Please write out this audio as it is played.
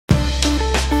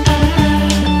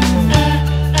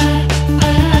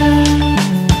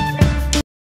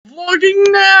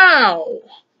vlogging now.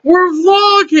 We're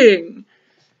vlogging.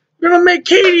 We're gonna make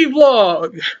Katie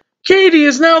vlog. Katie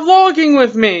is now vlogging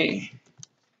with me.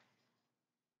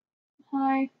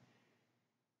 Hi.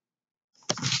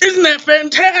 Isn't that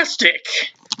fantastic?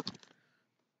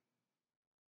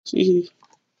 See,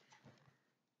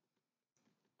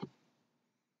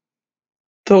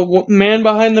 the man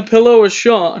behind the pillow is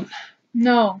Sean.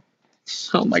 No.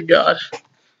 Oh my god.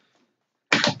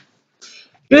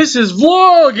 This is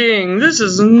vlogging! This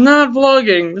is not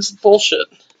vlogging. This is bullshit.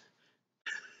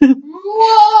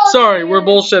 Sorry, we're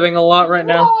bullshitting a lot right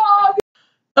now.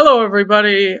 Hello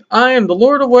everybody, I am the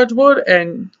Lord of Wedgwood,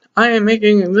 and I am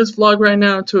making this vlog right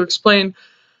now to explain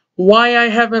why I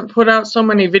haven't put out so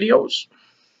many videos.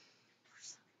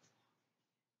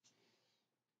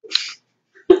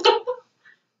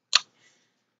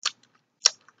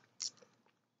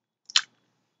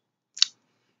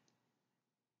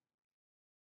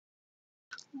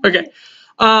 Okay,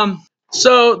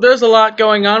 so there's a lot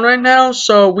going on right now,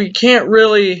 so we can't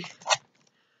really,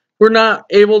 we're not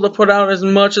able to put out as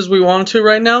much as we want to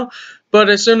right now, but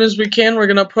as soon as we can, we're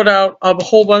gonna put out a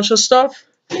whole bunch of stuff,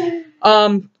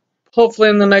 hopefully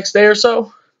in the next day or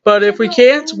so, but if we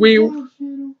can't, we'll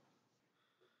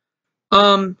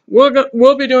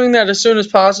be doing that as soon as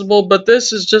possible, but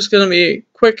this is just gonna be a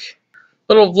quick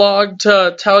little vlog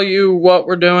to tell you what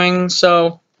we're doing,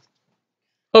 so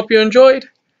hope you enjoyed.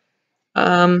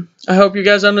 I hope you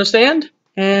guys understand,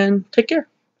 and take care.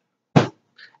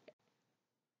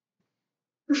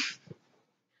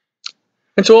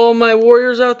 And to all my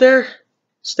warriors out there,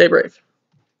 stay brave.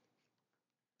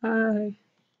 Bye.